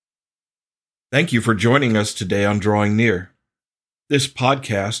Thank you for joining us today on Drawing Near. This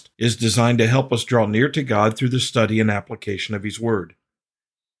podcast is designed to help us draw near to God through the study and application of His Word.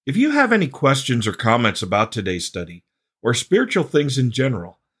 If you have any questions or comments about today's study, or spiritual things in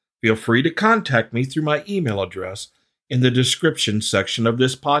general, feel free to contact me through my email address in the description section of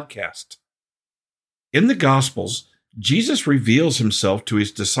this podcast. In the Gospels, Jesus reveals Himself to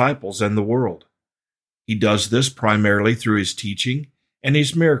His disciples and the world. He does this primarily through His teaching and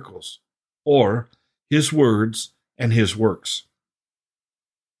His miracles, or His words and His works.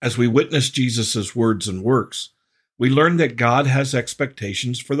 As we witness Jesus' words and works, we learn that God has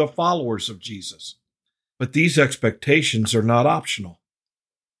expectations for the followers of Jesus. But these expectations are not optional.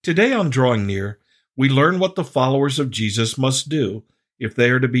 Today on Drawing Near, we learn what the followers of Jesus must do if they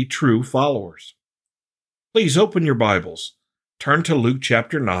are to be true followers. Please open your Bibles, turn to Luke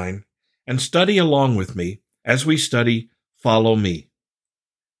chapter 9, and study along with me as we study Follow Me.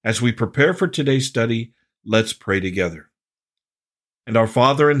 As we prepare for today's study, let's pray together. And our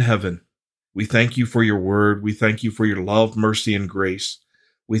Father in heaven, we thank you for your word. We thank you for your love, mercy, and grace.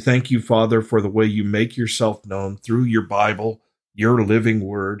 We thank you, Father, for the way you make yourself known through your Bible, your living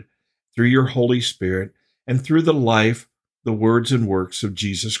word, through your Holy Spirit, and through the life, the words, and works of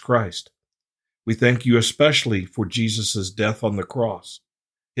Jesus Christ. We thank you especially for Jesus' death on the cross,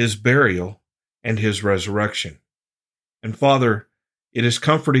 His burial, and His resurrection. And Father, it is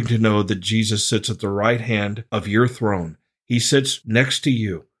comforting to know that Jesus sits at the right hand of your throne. He sits next to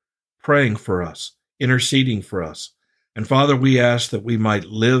you, praying for us, interceding for us. And Father, we ask that we might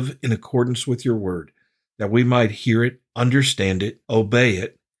live in accordance with your word, that we might hear it, understand it, obey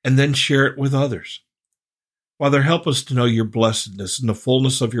it, and then share it with others. Father, help us to know your blessedness and the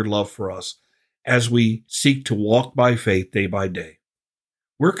fullness of your love for us as we seek to walk by faith day by day.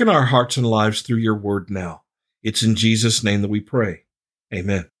 Work in our hearts and lives through your word now. It's in Jesus' name that we pray.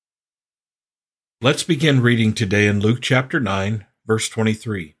 Amen. Let's begin reading today in Luke chapter 9, verse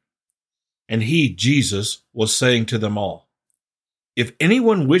 23. And he, Jesus, was saying to them all, "If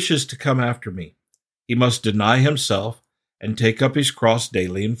anyone wishes to come after me, he must deny himself and take up his cross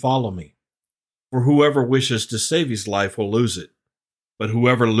daily and follow me. For whoever wishes to save his life will lose it, but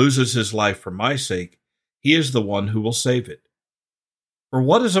whoever loses his life for my sake, he is the one who will save it. For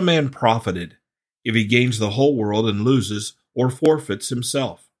what is a man profited if he gains the whole world and loses or forfeits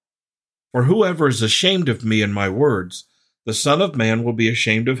himself? For whoever is ashamed of me and my words, the Son of Man will be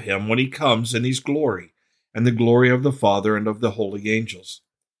ashamed of him when he comes in his glory, and the glory of the Father and of the holy angels.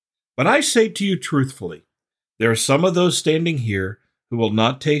 But I say to you truthfully, there are some of those standing here who will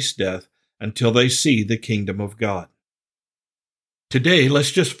not taste death until they see the kingdom of God." Today,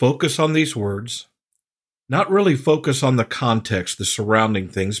 let's just focus on these words, not really focus on the context, the surrounding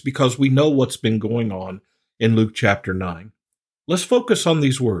things, because we know what's been going on in Luke chapter 9. Let's focus on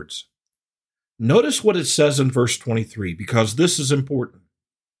these words. Notice what it says in verse 23, because this is important.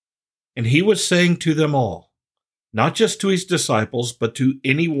 And he was saying to them all, not just to his disciples, but to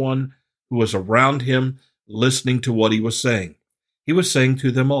anyone who was around him listening to what he was saying. He was saying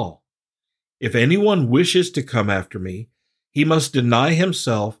to them all, "If anyone wishes to come after me, he must deny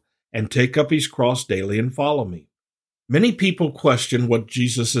himself and take up his cross daily and follow me." Many people question what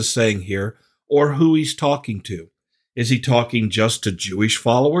Jesus is saying here or who he's talking to. Is he talking just to Jewish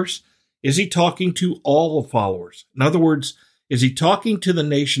followers? Is he talking to all followers? In other words, is he talking to the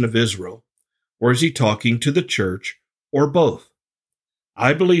nation of Israel, or is he talking to the church, or both?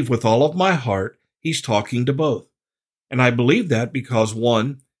 I believe with all of my heart he's talking to both. And I believe that because,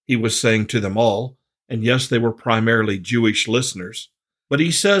 one, he was saying to them all, and yes, they were primarily Jewish listeners, but he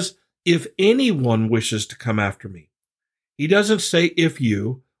says, if anyone wishes to come after me. He doesn't say if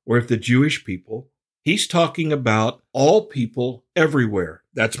you, or if the Jewish people. He's talking about all people everywhere.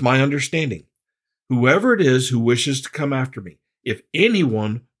 That's my understanding. Whoever it is who wishes to come after me, if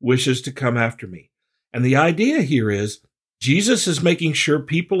anyone wishes to come after me. And the idea here is Jesus is making sure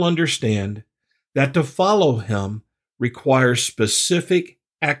people understand that to follow him requires specific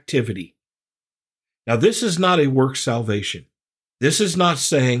activity. Now, this is not a work salvation. This is not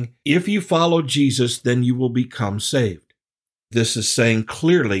saying if you follow Jesus, then you will become saved. This is saying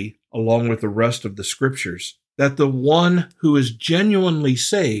clearly, along with the rest of the scriptures, that the one who is genuinely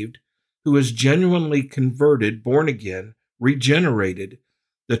saved, who is genuinely converted, born again, regenerated,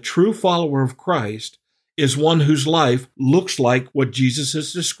 the true follower of Christ, is one whose life looks like what Jesus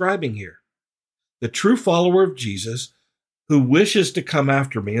is describing here. The true follower of Jesus, who wishes to come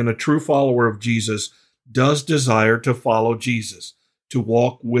after me, and a true follower of Jesus does desire to follow Jesus, to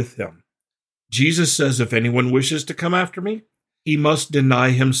walk with him. Jesus says, if anyone wishes to come after me, he must deny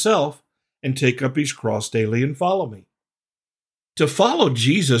himself and take up his cross daily and follow me. To follow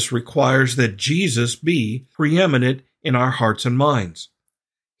Jesus requires that Jesus be preeminent in our hearts and minds.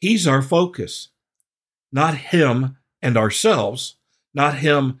 He's our focus, not Him and ourselves, not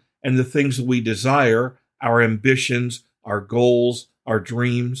Him and the things that we desire, our ambitions, our goals, our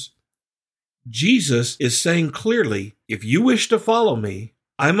dreams. Jesus is saying clearly, if you wish to follow me,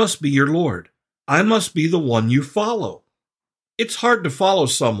 I must be your Lord. I must be the one you follow. It's hard to follow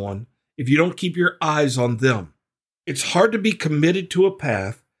someone if you don't keep your eyes on them. It's hard to be committed to a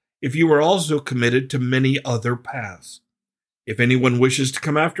path if you are also committed to many other paths. If anyone wishes to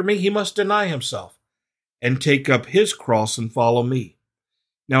come after me, he must deny himself and take up his cross and follow me.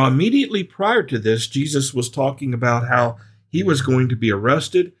 Now, immediately prior to this, Jesus was talking about how he was going to be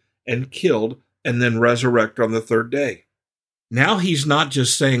arrested and killed and then resurrect on the third day. Now he's not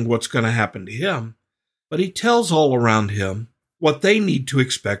just saying what's going to happen to him, but he tells all around him what they need to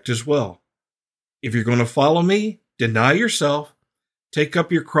expect as well. If you're going to follow me, deny yourself, take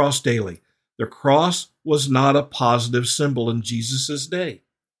up your cross daily. The cross was not a positive symbol in Jesus' day.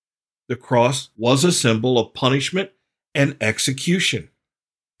 The cross was a symbol of punishment and execution.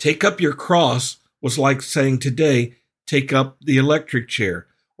 Take up your cross was like saying today, take up the electric chair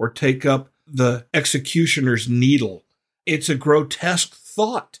or take up the executioner's needle. It's a grotesque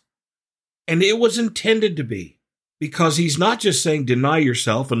thought. And it was intended to be, because he's not just saying deny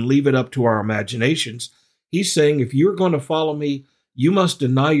yourself and leave it up to our imaginations. He's saying if you're going to follow me, you must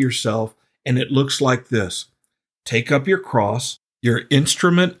deny yourself, and it looks like this. Take up your cross, your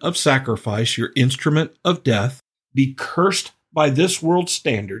instrument of sacrifice, your instrument of death, be cursed by this world's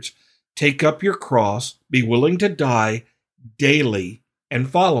standards, take up your cross, be willing to die daily, and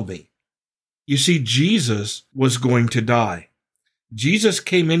follow me. You see, Jesus was going to die. Jesus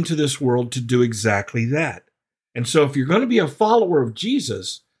came into this world to do exactly that. And so if you're going to be a follower of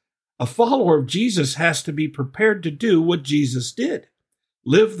Jesus has to be prepared to do what Jesus did.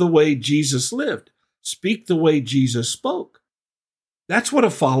 Live the way Jesus lived. Speak the way Jesus spoke. That's what a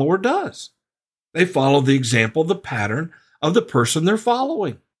follower does. They follow the example, the pattern of the person they're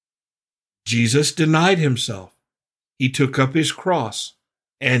following. Jesus denied himself. He took up his cross,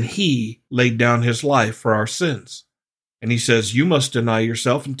 and he laid down his life for our sins. And he says, you must deny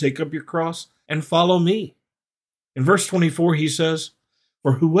yourself and take up your cross and follow me. In verse 24, he says,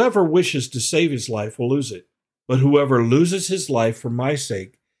 for whoever wishes to save his life will lose it, but whoever loses his life for my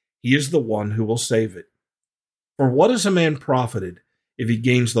sake, he is the one who will save it. For what is a man profited if he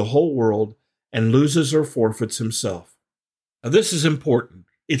gains the whole world and loses or forfeits himself? Now, this is important.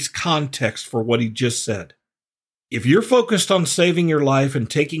 It's context for what he just said. If you're focused on saving your life and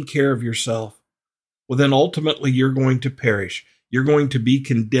taking care of yourself, well, then ultimately you're going to perish. You're going to be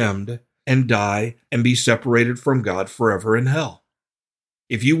condemned and die and be separated from God forever in hell.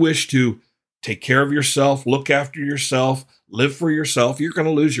 If you wish to take care of yourself, look after yourself, live for yourself, you're going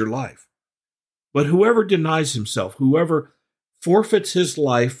to lose your life. But whoever denies himself, whoever forfeits his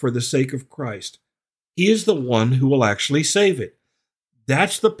life for the sake of Christ, he is the one who will actually save it.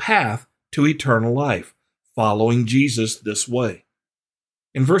 That's the path to eternal life, following Jesus this way.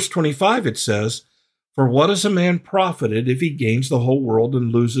 In verse 25 it says, for what is a man profited if he gains the whole world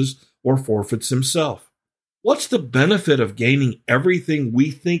and loses or forfeits himself? What's the benefit of gaining everything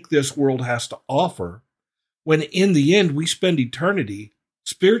we think this world has to offer when in the end we spend eternity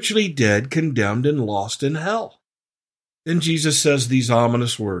spiritually dead, condemned, and lost in hell? Then Jesus says these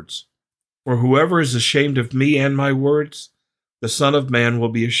ominous words, for whoever is ashamed of me and my words, the Son of Man will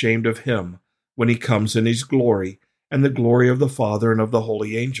be ashamed of him when he comes in his glory and the glory of the Father and of the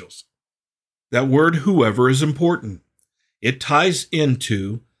holy angels. That word whoever is important. It ties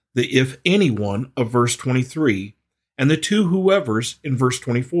into the if anyone of verse 23 and the two whoever's in verse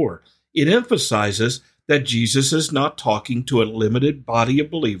 24. It emphasizes that Jesus is not talking to a limited body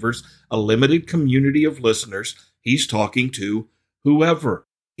of believers, a limited community of listeners. He's talking to whoever.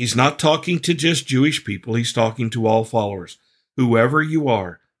 He's not talking to just Jewish people. He's talking to all followers. Whoever you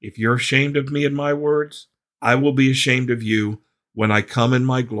are, if you're ashamed of me and my words, I will be ashamed of you when I come in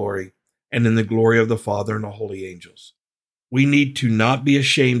my glory and in the glory of the Father and the holy angels. We need to not be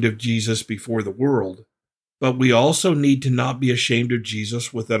ashamed of Jesus before the world, but we also need to not be ashamed of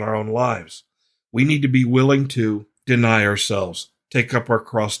Jesus within our own lives. We need to be willing to deny ourselves, take up our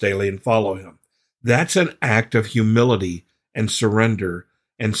cross daily, and follow him. That's an act of humility and surrender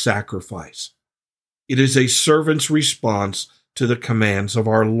and sacrifice. It is a servant's response to the commands of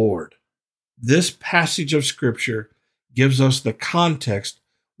our Lord. This passage of Scripture gives us the context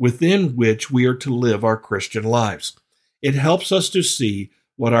within which we are to live our Christian lives. It helps us to see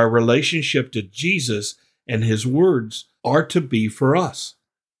what our relationship to Jesus and his words are to be for us.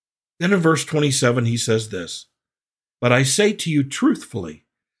 Then in verse 27, he says this, But I say to you truthfully,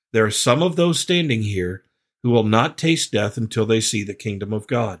 there are some of those standing here who will not taste death until they see the kingdom of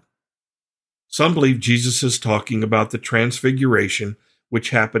God. Some believe Jesus is talking about the transfiguration, which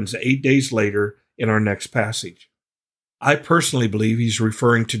happens 8 days later in our next passage. I personally believe he's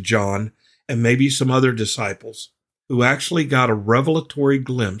referring to John and maybe some other disciples who actually got a revelatory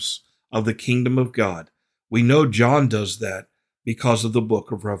glimpse of the kingdom of God. We know John does that because of the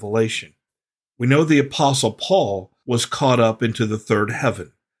book of Revelation. We know the Apostle Paul was caught up into the third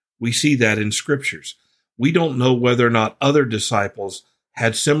heaven. We see that in scriptures. We don't know whether or not other disciples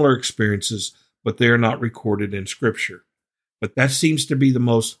had similar experiences, but they are not recorded in scripture. But that seems to be the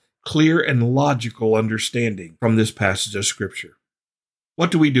most clear and logical understanding from this passage of scripture. What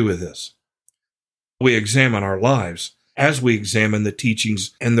do we do with this? We examine our lives as we examine the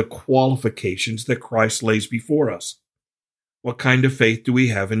teachings and the qualifications that Christ lays before us. What kind of faith do we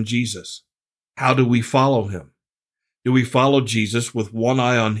have in Jesus? How do we follow him? Do we follow Jesus with one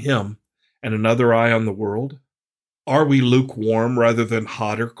eye on him and another eye on the world? Are we lukewarm rather than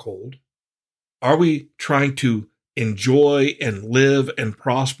hot or cold? Are we trying to enjoy and live and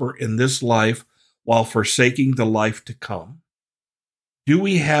prosper in this life while forsaking the life to come? Do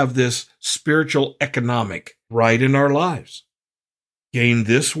we have this spiritual economic right in our lives? Gain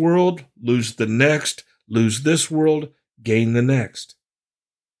this world, lose the next, lose this world, gain the next.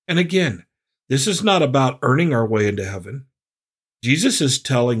 And again, this is not about earning our way into heaven. Jesus is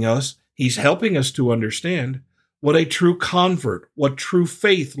telling us, he's helping us to understand what a true convert, what true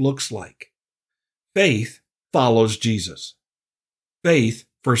faith looks like. Faith follows Jesus. Faith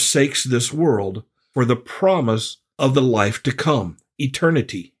forsakes this world for the promise of the life to come,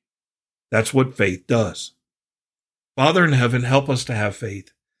 eternity. That's what faith does. Father in heaven, help us to have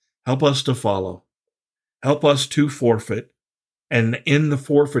faith. Help us to follow. Help us to forfeit, and in the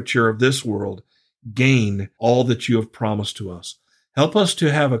forfeiture of this world, gain all that you have promised to us. Help us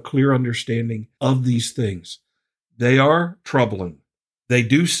to have a clear understanding of these things. They are troubling. They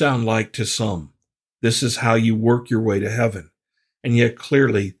do sound like to some, this is how you work your way to heaven. And yet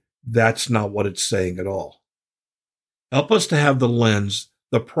clearly, that's not what it's saying at all. Help us to have the lens,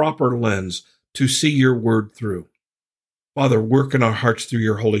 the proper lens, to see your word through. Father, work in our hearts through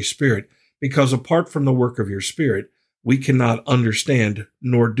your Holy Spirit, because apart from the work of your Spirit, we cannot understand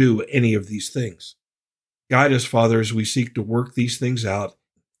nor do any of these things. Guide us, Father, as we seek to work these things out.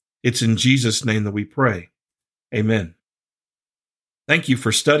 It's in Jesus' name that we pray. Amen. Thank you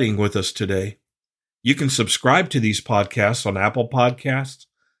for studying with us today. You can subscribe to these podcasts on Apple Podcasts,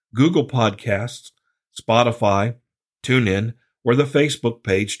 Google Podcasts, Spotify, TuneIn, or the Facebook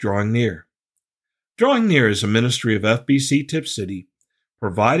page Drawing Near. Drawing Near is a ministry of FBC Tipp City,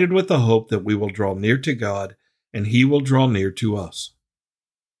 provided with the hope that we will draw near to God and he will draw near to us.